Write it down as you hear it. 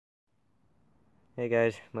Hey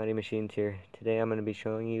guys, Mighty Machines here. Today I'm going to be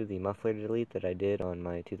showing you the muffler delete that I did on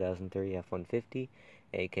my 2003 F-150,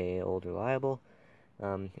 aka Old Reliable.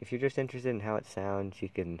 If you're just interested in how it sounds, you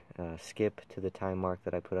can skip to the time mark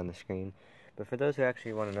that I put on the screen. But for those who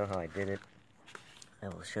actually want to know how I did it, I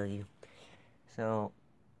will show you. So,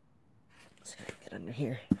 let's see if I can get under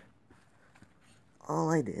here. All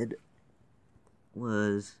I did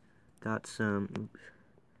was got some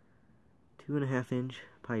 2.5 inch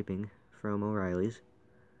piping from O'Reilly's.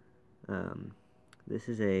 This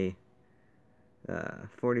is a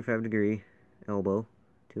 45-degree elbow,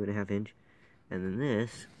 2.5 inch, and then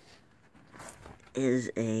this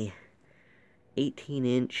is a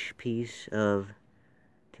 18-inch piece of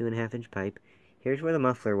 2.5 inch pipe. Here's where the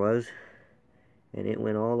muffler was, and it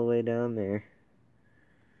went all the way down there.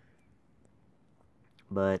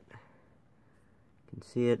 But you can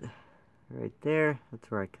see it right there.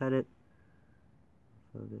 That's where I cut it.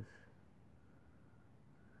 Focus.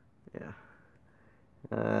 Yeah.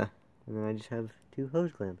 And then I just have 2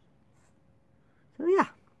 hose clamps. So yeah,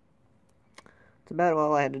 that's about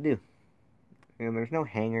all I had to do. And there's no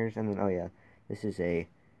hangers, and then, oh yeah, this is a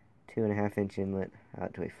 2.5 inch inlet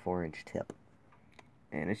out to a 4 inch tip.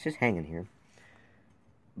 And it's just hanging here.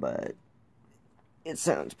 But it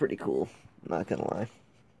sounds pretty cool, not gonna lie.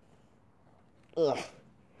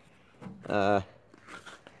 Ugh.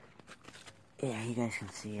 Yeah, you guys can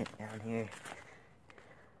see it down here.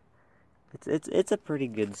 It's a pretty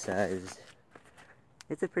good size.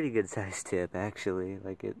 It's a pretty good size tip, actually.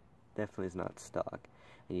 Like, it definitely is not stock,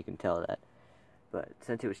 and you can tell that. But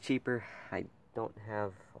since it was cheaper, I don't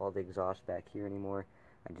have all the exhaust back here anymore.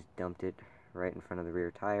 I just dumped it right in front of the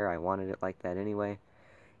rear tire. I wanted it like that anyway.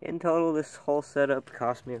 In total, this whole setup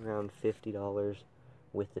cost me around $50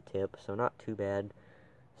 with the tip, so not too bad.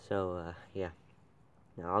 So, yeah.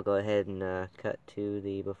 Now I'll go ahead and cut to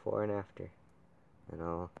the before and after.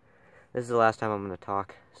 And this is the last time I'm going to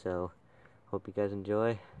talk, so hope you guys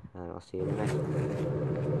enjoy, and I'll see you in the next one.